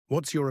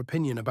What's your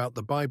opinion about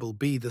the Bible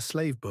be the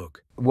slave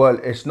book? Well,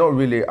 it's not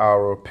really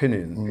our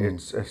opinion.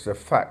 It's a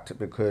fact,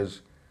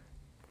 because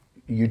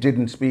you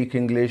didn't speak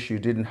English, you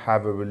didn't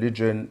have a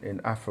religion in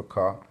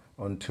Africa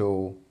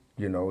until,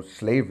 you know,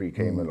 slavery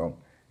came along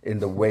in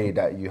the way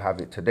that you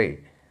have it today.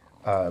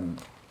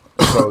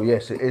 So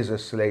yes, it is a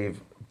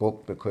slave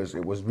book because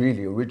it was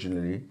really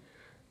originally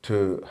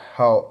to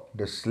help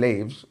the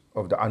slaves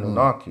of the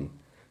Anunnaki,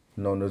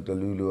 known as the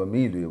Lulu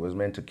Amilu. It was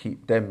meant to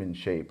keep them in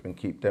shape and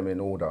keep them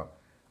in order.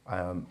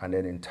 And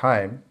then in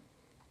time,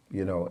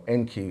 you know,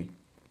 Enki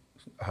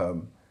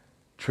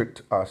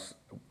tricked us.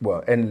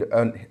 Well,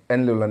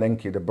 Enlil and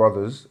Enki, the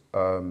brothers,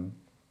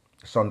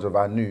 sons of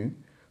Anu,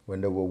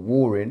 when they were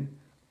warring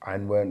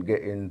and weren't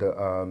getting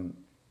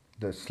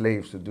the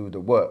slaves to do the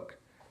work,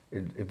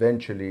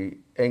 eventually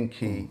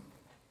Enki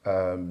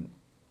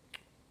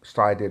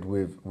sided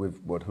with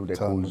who they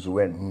call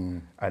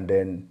Zuen, and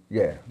then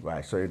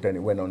so then it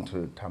went on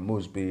to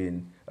Tammuz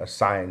being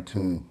assigned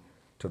to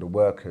the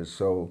workers.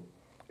 So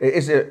it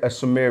is a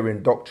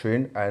Sumerian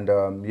doctrine, and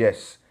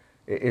yes,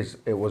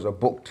 it was a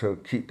book to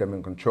keep them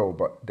in control,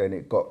 but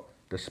then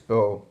the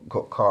spell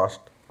got cast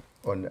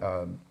on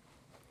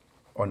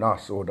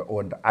us, or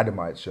the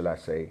Adamites, shall I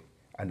say,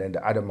 and then the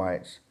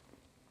Adamites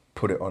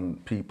put it on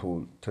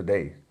people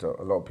today. So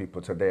a lot of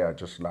people today are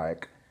just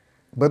like.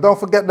 But don't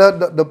forget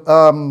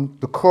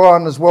the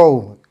Quran as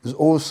well is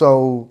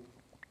also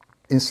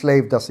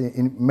enslaved us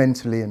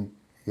mentally, and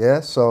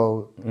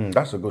so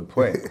that's a good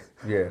point.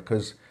 Yeah,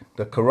 because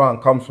the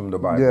Quran comes from the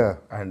Bible,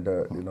 and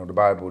you know, the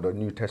Bible, the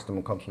New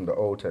Testament comes from the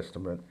Old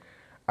Testament,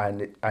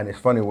 and it's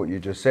funny what you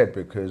just said,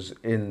 because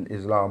in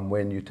Islam,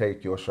 when you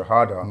take your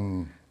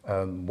Shahada,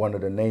 one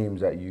of the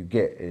names that you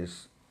get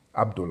is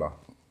Abdullah,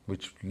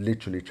 which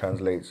literally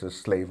translates as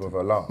slave of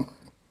Allah.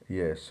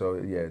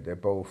 So they're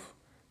both.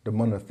 The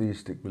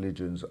monotheistic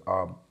religions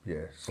are,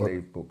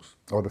 slave books.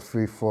 Or the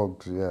three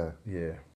frogs, Yeah.